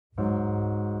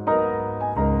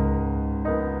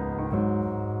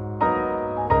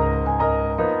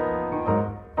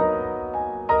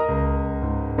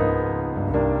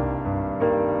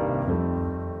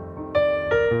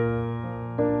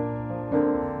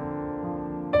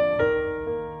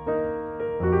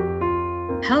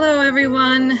Hello,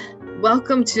 everyone.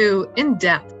 Welcome to In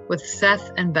Depth with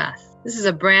Seth and Beth. This is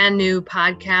a brand new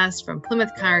podcast from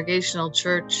Plymouth Congregational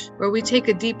Church, where we take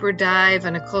a deeper dive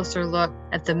and a closer look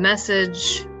at the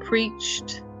message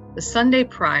preached the Sunday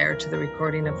prior to the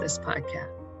recording of this podcast.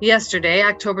 Yesterday,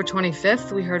 October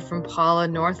 25th, we heard from Paula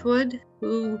Northwood,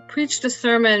 who preached a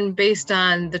sermon based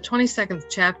on the 22nd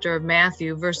chapter of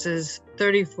Matthew, verses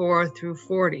 34 through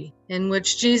 40, in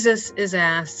which Jesus is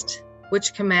asked,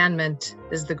 which commandment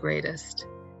is the greatest?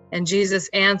 And Jesus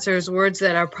answers words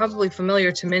that are probably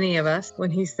familiar to many of us when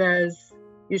he says,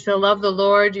 you shall love the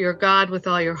Lord your God with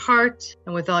all your heart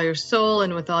and with all your soul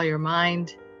and with all your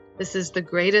mind. This is the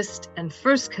greatest and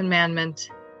first commandment,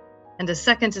 and a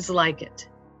second is like it.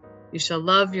 You shall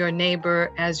love your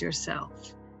neighbor as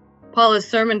yourself. Paula's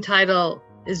sermon title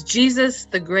is Jesus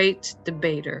the Great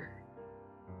Debater.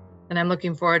 And I'm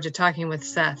looking forward to talking with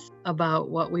Seth about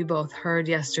what we both heard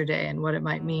yesterday and what it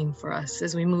might mean for us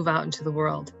as we move out into the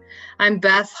world. I'm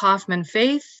Beth Hoffman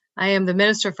Faith. I am the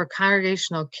Minister for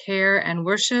Congregational Care and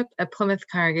Worship at Plymouth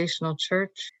Congregational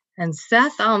Church. And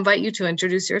Seth, I'll invite you to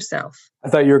introduce yourself. I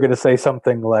thought you were going to say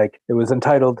something like it was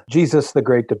entitled Jesus the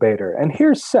Great Debater. And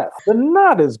here's Seth, the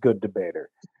not as good debater,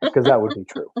 because that would be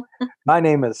true. My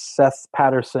name is Seth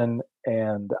Patterson,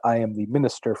 and I am the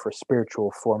Minister for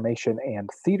Spiritual Formation and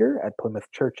Theater at Plymouth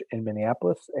Church in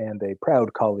Minneapolis, and a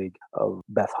proud colleague of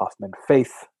Beth Hoffman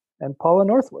Faith and Paula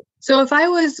Northwood. So if I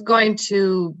was going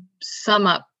to sum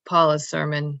up Paula's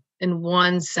sermon in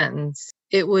one sentence,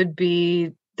 it would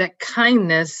be that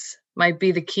kindness might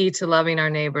be the key to loving our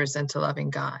neighbors and to loving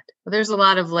God. Well, there's a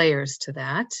lot of layers to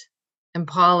that, and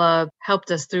Paula helped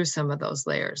us through some of those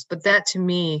layers. But that, to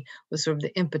me, was sort of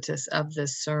the impetus of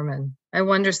this sermon. I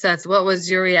wonder, Seth, what was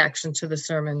your reaction to the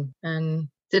sermon? And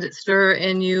did it stir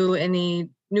in you any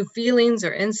new feelings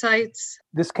or insights?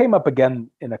 This came up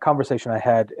again in a conversation I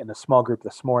had in a small group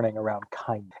this morning around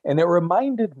kindness. And it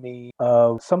reminded me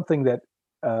of something that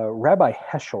Rabbi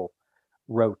Heschel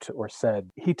wrote or said.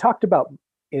 He talked about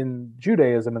in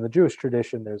Judaism, in the Jewish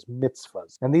tradition, there's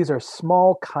mitzvahs. And these are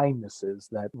small kindnesses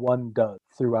that one does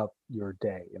throughout your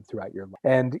day and throughout your life.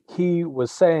 And he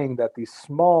was saying that these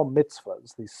small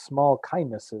mitzvahs, these small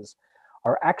kindnesses,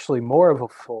 are actually more of a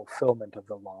fulfillment of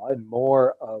the law and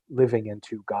more of living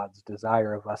into God's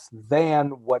desire of us than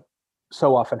what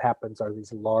so often happens are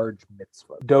these large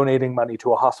mitzvahs. Donating money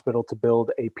to a hospital to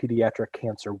build a pediatric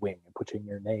cancer wing and putting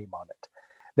your name on it.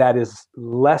 That is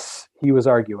less, he was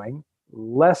arguing,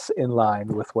 less in line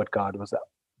with what God was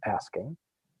asking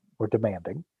or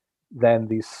demanding than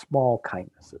these small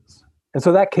kindnesses. And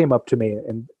so that came up to me.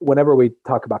 And whenever we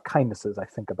talk about kindnesses, I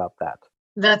think about that.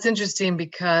 That's interesting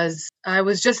because I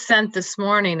was just sent this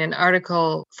morning an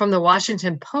article from the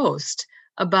Washington Post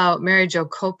about Mary Jo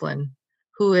Copeland,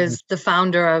 who is the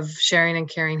founder of Sharing and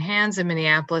Caring Hands in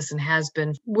Minneapolis and has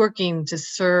been working to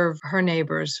serve her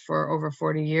neighbors for over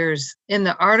 40 years. In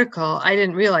the article, I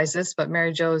didn't realize this, but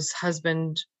Mary Jo's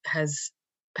husband has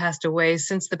passed away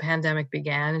since the pandemic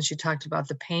began, and she talked about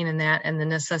the pain in that and the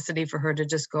necessity for her to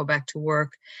just go back to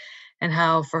work, and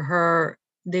how for her,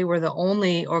 they were the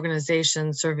only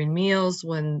organization serving meals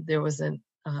when there was an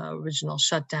original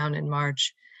shutdown in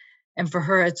March. And for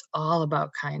her, it's all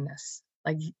about kindness.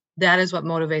 Like, that is what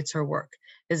motivates her work,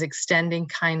 is extending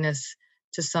kindness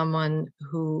to someone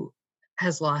who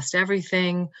has lost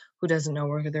everything, who doesn't know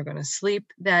where they're going to sleep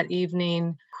that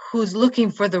evening, who's looking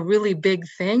for the really big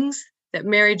things that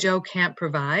Mary Jo can't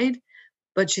provide.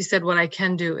 But she said, what I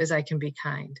can do is I can be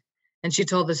kind. And she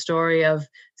told the story of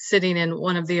sitting in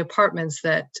one of the apartments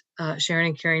that Sharing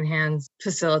and Caring Hands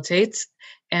facilitates.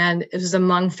 And it was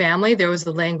among family. There was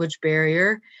a language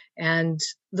barrier. And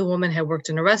the woman had worked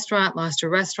in a restaurant, lost her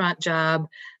restaurant job.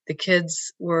 The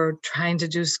kids were trying to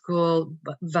do school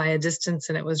via distance,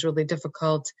 and it was really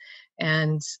difficult.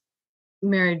 And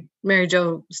Mary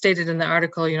Jo stated in the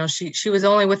article, she was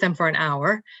only with them for an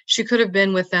hour. She could have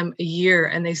been with them a year,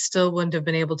 and they still wouldn't have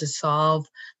been able to solve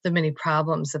the many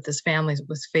problems that this family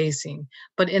was facing.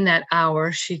 But in that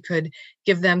hour, she could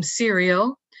give them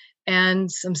cereal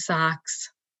and some socks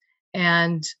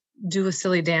and do a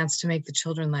silly dance to make the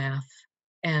children laugh.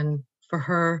 And for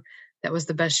her, that was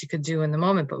the best she could do in the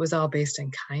moment, but it was all based in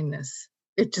kindness.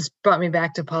 It just brought me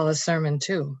back to Paula's sermon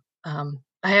too. I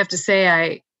have to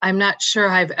say, I'm not sure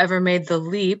I've ever made the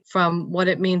leap from what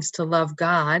it means to love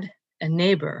God and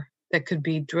neighbor that could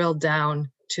be drilled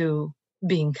down to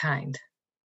being kind.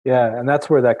 Yeah, and that's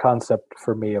where that concept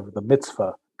for me of the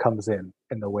mitzvah comes in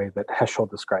the way that Heschel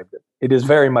described it. It is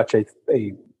very much a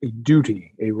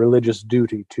duty, a religious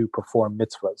duty to perform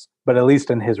mitzvahs. But at least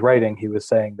in his writing, he was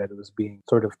saying that it was being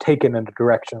sort of taken in a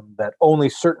direction that only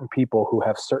certain people who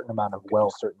have certain amount of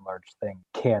wealth, certain large thing,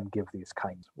 can give these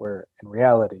kinds. Where in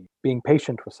reality, being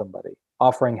patient with somebody,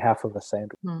 offering half of a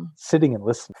sandwich, sitting and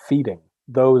listening, feeding,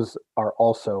 those are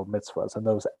also mitzvahs, and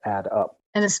those add up.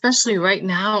 And especially right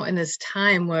now in this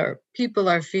time where people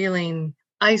are feeling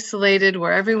isolated,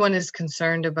 where everyone is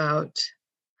concerned about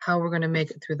how we're going to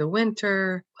make it through the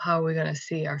winter, how we're going to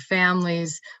see our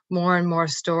families. More and more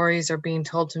stories are being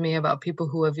told to me about people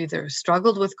who have either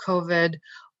struggled with COVID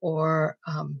or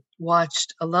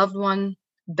watched a loved one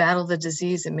battle the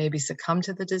disease and maybe succumb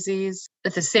to the disease.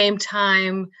 At the same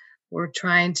time, we're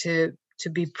trying to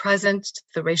be present to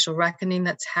the racial reckoning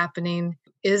that's happening.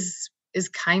 Is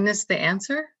kindness the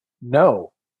answer?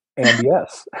 No, and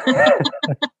yes.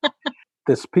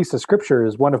 This piece of scripture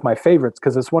is one of my favorites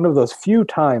because it's one of those few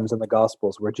times in the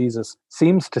Gospels where Jesus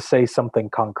seems to say something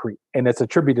concrete, and it's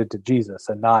attributed to Jesus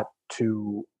and not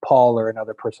to Paul or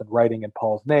another person writing in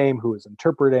Paul's name who is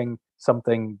interpreting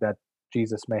something that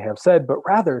Jesus may have said, but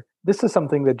rather this is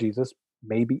something that Jesus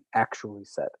maybe actually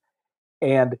said.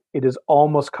 And it is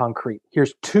almost concrete.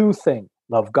 Here's two things.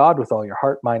 Love God with all your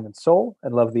heart, mind, and soul,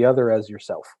 and love the other as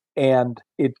yourself. And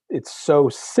it's so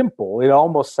simple, it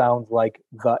almost sounds like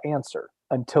the answer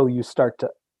until you start to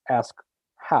ask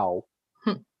how.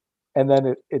 And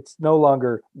then it's no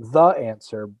longer the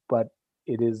answer, but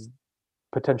it is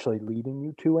potentially leading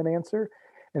you to an answer.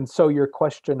 And so your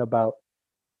question about,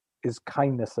 is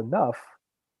kindness enough?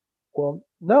 Well,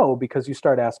 no, because you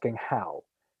start asking how.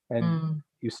 And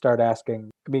you start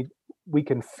asking, I mean, we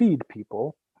can feed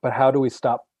people, but how do we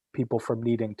stop people from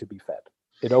needing to be fed?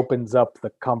 It opens up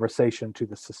the conversation to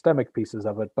the systemic pieces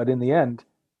of it. But in the end,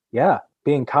 yeah,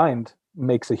 being kind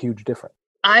makes a huge difference.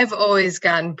 I've always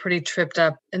gotten pretty tripped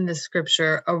up in the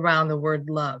scripture around the word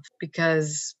love,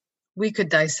 because we could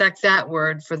dissect that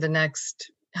word for the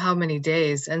next how many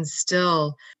days and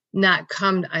still not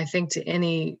come, I think, to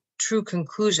any true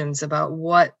conclusions about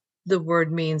what the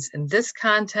word means in this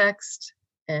context,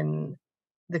 and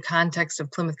the context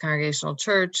of Plymouth Congregational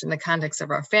Church, in the context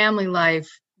of our family life,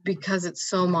 because it's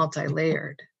so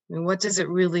multi-layered. I mean, what does it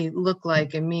really look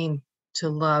like and mean to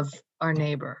love our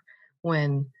neighbor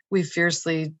when we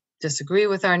fiercely disagree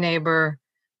with our neighbor,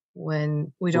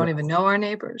 when we don't even know our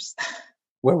neighbors?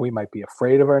 When we might be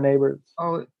afraid of our neighbors.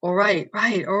 Or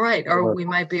we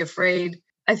might be afraid.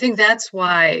 I think that's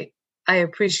why I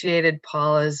appreciated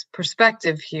Paula's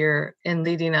perspective here in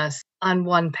leading us on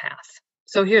one path.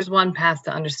 So here's one path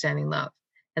to understanding love,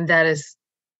 and that is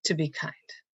to be kind,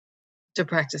 to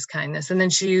practice kindness. And then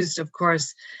she used, of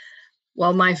course, one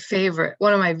of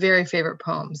my very favorite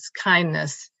poems,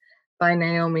 Kindness by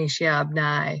Naomi Shihab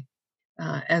Nye,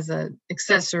 as an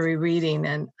accessory reading.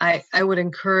 And I would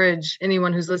encourage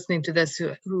anyone who's listening to this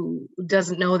who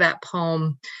doesn't know that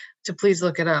poem to please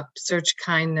look it up, search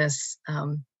Kindness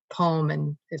poem,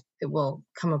 and it will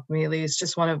come up immediately. It's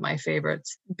just one of my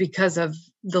favorites because of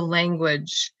the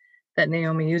language that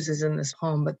Naomi uses in this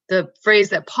poem. But the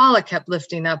phrase that Paula kept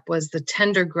lifting up was the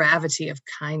tender gravity of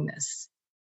kindness.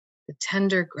 The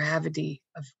tender gravity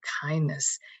of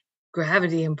kindness.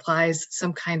 Gravity implies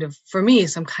some kind of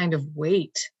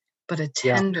weight, but a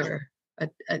tender,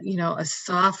 a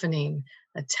softening,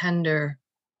 a tender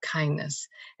kindness.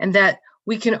 And that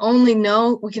we can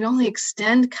only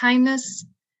extend kindness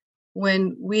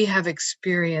when we have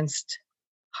experienced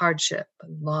hardship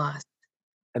and loss.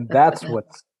 And that's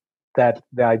the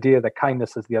idea that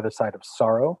kindness is the other side of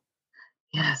sorrow.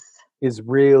 Yes. Is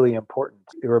really important.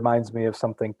 It reminds me of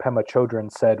something Pema Chodron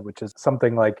said, which is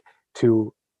something like,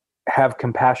 to have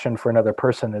compassion for another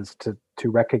person is to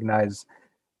recognize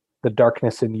the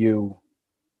darkness in you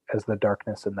as the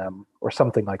darkness in them, or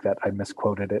something like that. I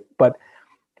misquoted it. But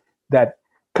that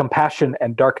compassion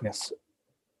and darkness,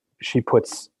 she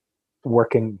puts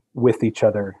working with each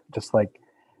other, just like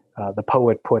the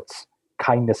poet puts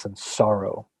kindness and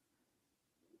sorrow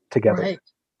together.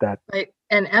 Right.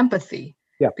 And empathy.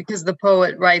 Yeah. Because the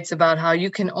poet writes about how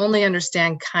you can only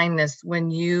understand kindness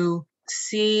when you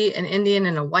see an Indian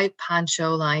in a white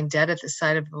poncho lying dead at the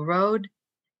side of the road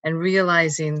and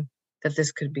realizing that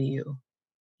this could be you.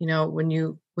 You know, when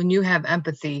you have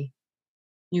empathy,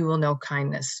 you will know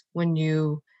kindness. When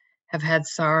you have had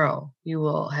sorrow, you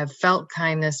will have felt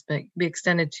kindness be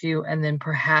extended to you, and then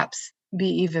perhaps be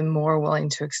even more willing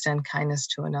to extend kindness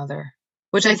to another,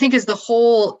 which I think is the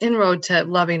whole inroad to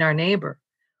loving our neighbor.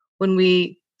 When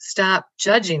we stop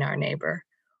judging our neighbor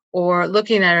or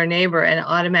looking at our neighbor and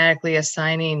automatically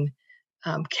assigning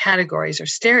categories or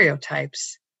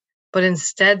stereotypes, but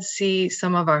instead see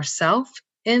some of ourself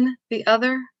in the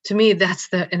other, to me, that's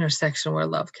the intersection where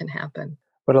love can happen.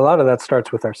 But a lot of that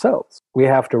starts with ourselves. We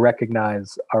have to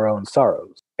recognize our own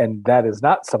sorrows. And that is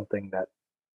not something that,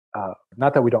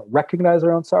 not that we don't recognize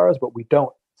our own sorrows, but we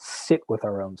don't sit with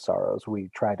our own sorrows. We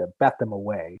try to bat them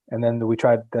away. And then we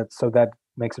try that, so that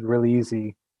makes it really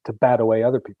easy to bat away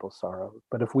other people's sorrow.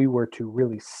 But if we were to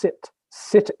really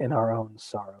sit in our own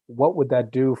sorrow, what would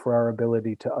that do for our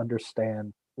ability to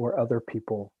understand where other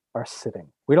people are sitting?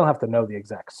 We don't have to know the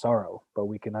exact sorrow, but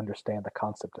we can understand the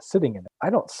concept of sitting in it. I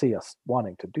don't see us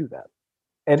wanting to do that.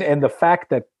 And the fact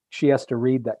that she has to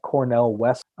read that Cornel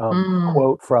West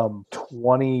quote from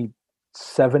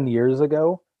 27 years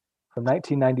ago, from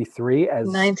 1993, as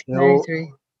 1993.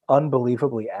 still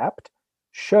unbelievably apt,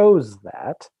 shows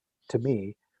that, to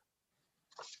me,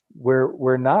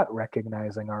 we're not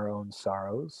recognizing our own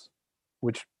sorrows,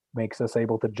 which makes us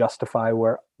able to justify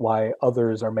why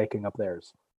others are making up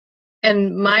theirs.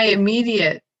 And my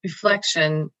immediate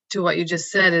reflection to what you just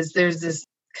said is there's this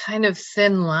kind of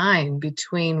thin line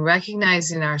between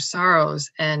recognizing our sorrows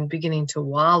and beginning to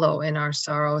wallow in our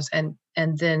sorrows, and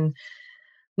then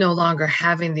no longer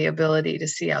having the ability to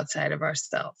see outside of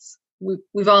ourselves.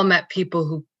 We've all met people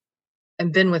who,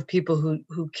 and been with people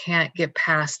who can't get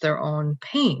past their own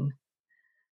pain.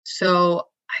 So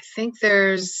I think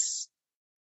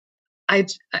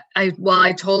while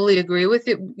I totally agree with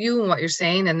you and what you're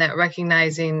saying, and that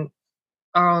recognizing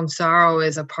our own sorrow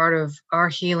is a part of our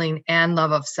healing and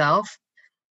love of self,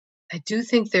 I do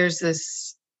think there's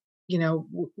this,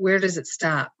 where does it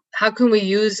stop? How can we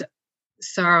use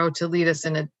sorrow to lead us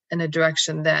in a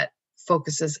direction that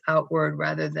focuses outward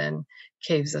rather than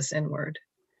caves us inward?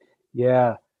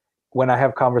 Yeah. When I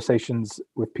have conversations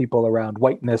with people around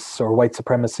whiteness or white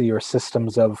supremacy or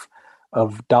systems of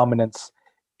dominance,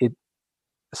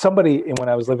 somebody, when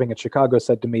I was living in Chicago,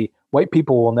 said to me, white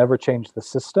people will never change the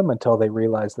system until they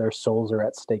realize their souls are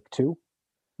at stake too.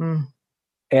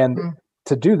 And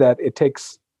to do that,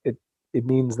 it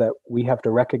means that we have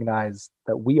to recognize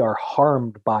that we are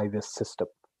harmed by this system.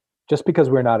 Just because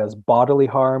we're not as bodily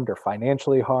harmed or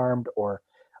financially harmed or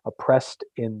oppressed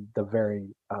in the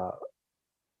very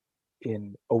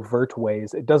in overt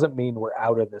ways, it doesn't mean we're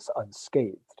out of this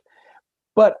unscathed.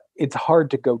 But it's hard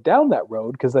to go down that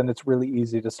road, because then it's really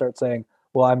easy to start saying,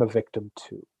 well, I'm a victim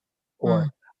too,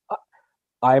 or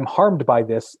I'm harmed by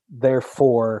this,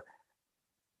 therefore,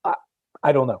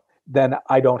 I don't know, then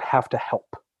I don't have to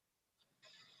help.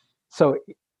 So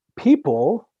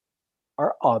people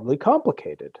are oddly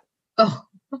complicated. Oh.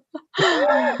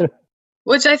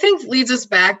 Which I think leads us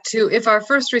back to, if our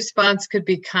first response could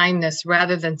be kindness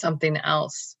rather than something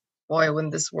else, boy, when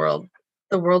the world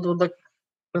would look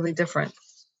really different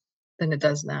than it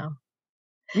does now.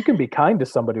 You can be kind to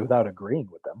somebody without agreeing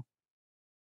with them.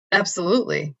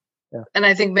 Absolutely. Yeah. And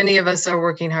I think many of us are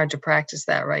working hard to practice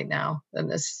that right now in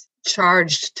this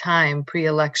charged time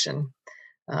pre-election,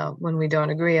 when we don't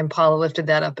agree. And Paula lifted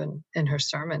that up in her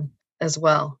sermon as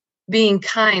well. Being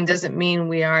kind doesn't mean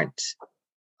we aren't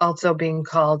also being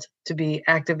called to be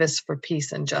activists for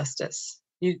peace and justice.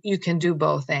 You can do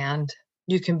both, and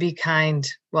you can be kind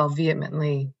while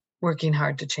vehemently working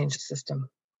hard to change the system,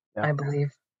 I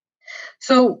believe.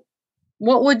 So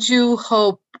what would you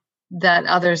hope that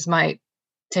others might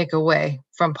take away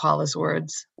from Paula's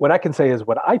words? What I can say is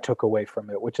what I took away from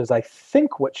it, which is I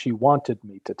think what she wanted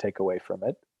me to take away from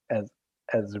it,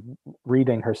 as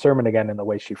reading her sermon again in the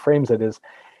way she frames it, is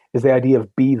the idea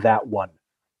of be that one.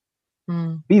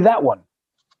 Be that one.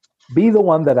 Be the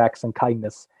one that acts in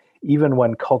kindness, even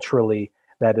when culturally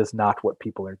that is not what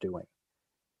people are doing.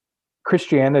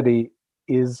 Christianity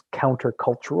is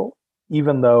countercultural,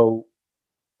 even though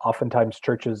oftentimes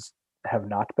churches have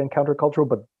not been countercultural,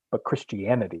 but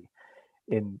Christianity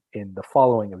in the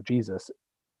following of Jesus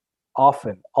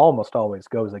often, almost always,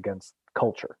 goes against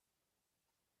culture.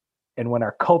 And when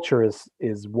our culture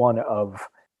is one of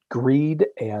greed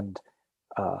and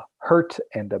hurt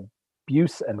and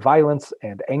abuse and violence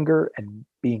and anger and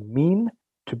being mean,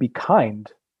 to be kind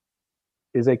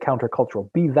is a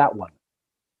countercultural. Be that one.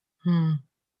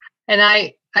 And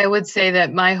I would say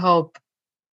that my hope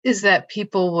is that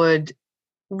people would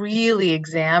really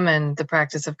examine the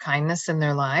practice of kindness in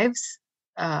their lives,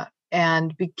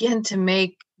 and begin to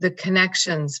make the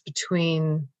connections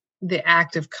between the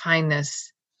act of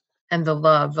kindness and the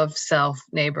love of self,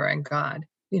 neighbor, and God.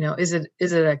 Is it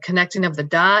a connecting of the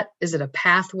dot? Is it a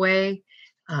pathway,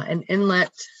 an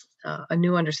inlet, a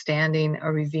new understanding,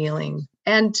 a revealing?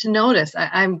 And to notice,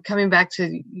 I'm coming back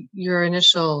to your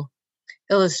initial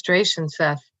illustration,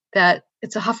 Seth, that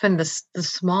it's often the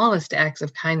smallest acts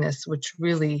of kindness which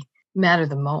really matter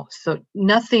the most. So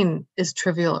nothing is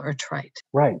trivial or trite.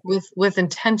 Right. With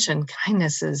intention,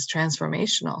 kindness is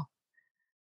transformational.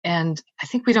 And I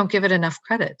think we don't give it enough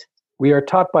credit. We are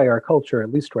taught by our culture,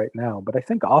 at least right now, but I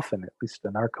think often, at least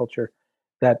in our culture,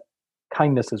 that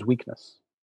kindness is weakness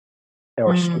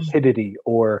or Mm, stupidity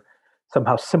or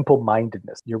somehow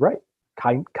simple-mindedness. You're right.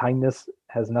 Kindness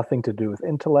has nothing to do with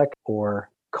intellect or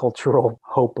cultural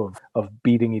hope of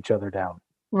beating each other down.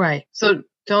 right. So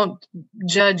don't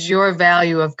judge your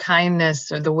value of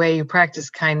kindness or the way you practice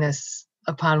kindness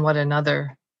upon what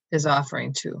another is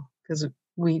offering to, because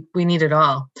we need it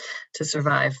all to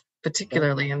survive,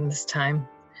 particularly in this time.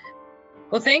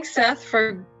 Well, thanks, Seth,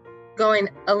 for going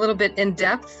a little bit in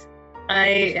depth. I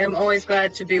am always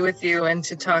glad to be with you and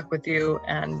to talk with you,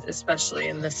 and especially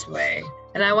in this way.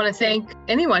 And I want to thank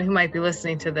anyone who might be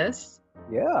listening to this.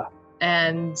 Yeah.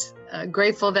 And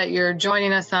grateful that you're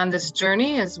joining us on this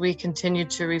journey as we continue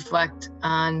to reflect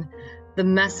on the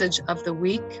message of the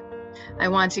week. I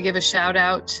want to give a shout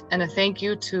out and a thank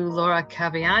you to Laura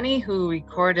Caviani, who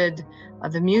recorded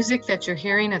the music that you're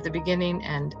hearing at the beginning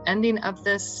and ending of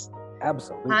this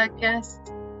Absolutely. podcast.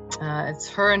 It's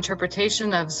her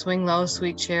interpretation of Swing Low,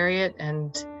 Sweet Chariot,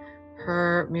 and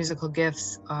her musical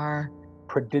gifts are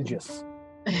Prodigious.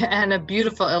 and a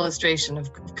beautiful illustration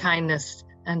of kindness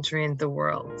entering the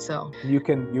world. So You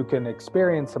can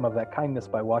experience some of that kindness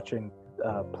by watching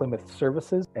Plymouth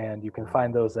services, and you can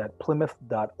find those at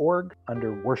plymouth.org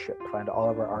under worship. Find all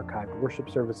of our archived worship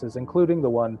services, including the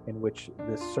one in which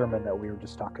this sermon that we were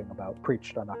just talking about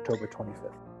preached on October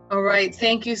 25th. all right.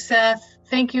 Thank you, Seth.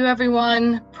 Thank you,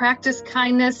 everyone. Practice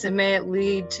kindness and may it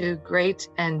lead to great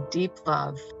and deep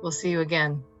love. We'll see you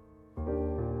again.